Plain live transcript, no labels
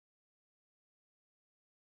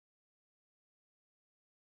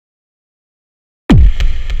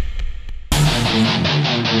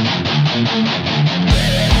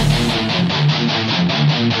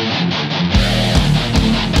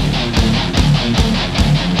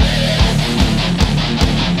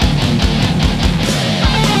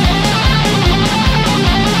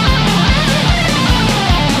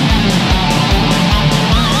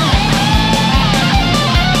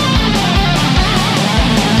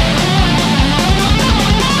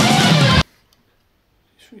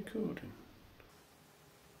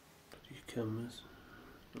cameras.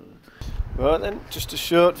 Right then, just a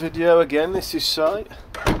short video again. This is site.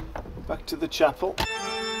 Back to the chapel.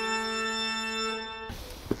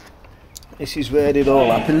 This is where it all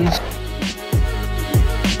happens.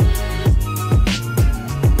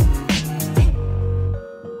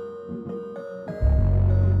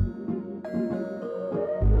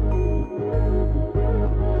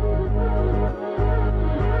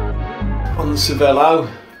 On the cervelo,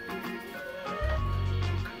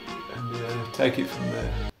 and take it from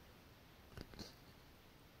there.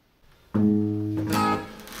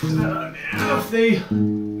 Off the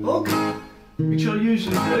hook, which I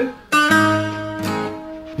usually do.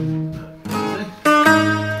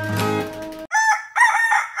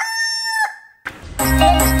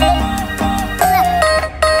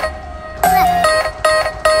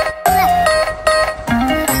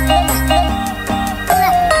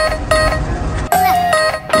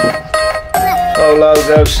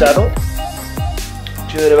 Logo saddle,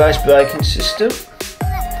 reveiw braking system,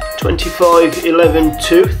 2511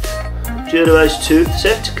 tooth, reveiw tooth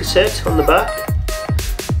set, cassette on the back,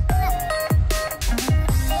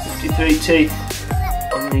 53 teeth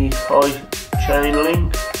on the high chain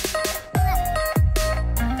link,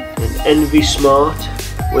 and Envy Smart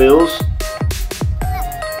wheels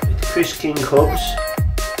with Chris King hubs,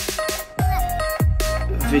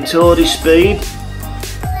 Vittori speed,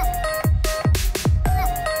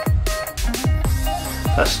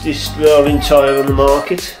 fastest rolling tyre on the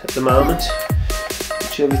market at the moment,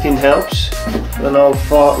 which everything helps for an old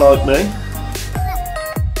fart like me.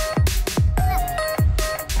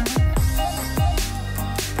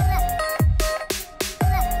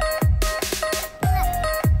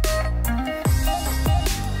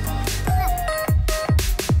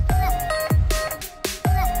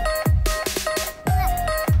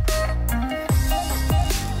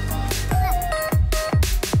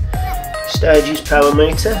 Stages power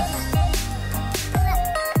meter,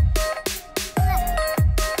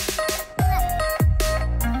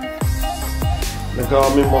 the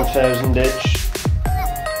Garmin 1000 edge,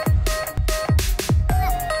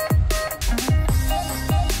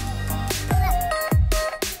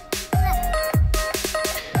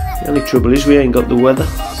 the only trouble is we ain't got the weather.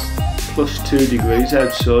 Plus 2 degrees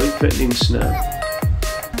outside, threatening snow.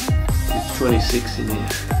 It's 26 in here.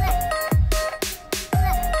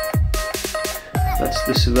 That's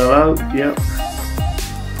the cervelo, yep.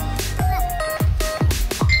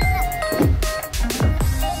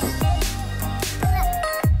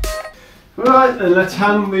 Right then, let's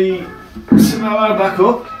hang the cervelo back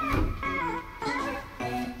up.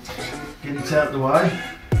 Get it out of the way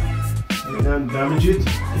so we don't damage it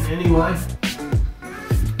in any way.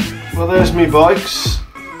 Well, there's my bikes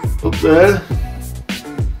up there.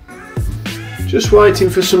 Just waiting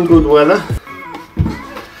for some good weather.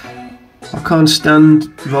 I can't stand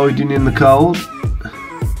riding in the cold,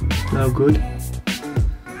 no good.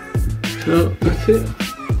 So that's it.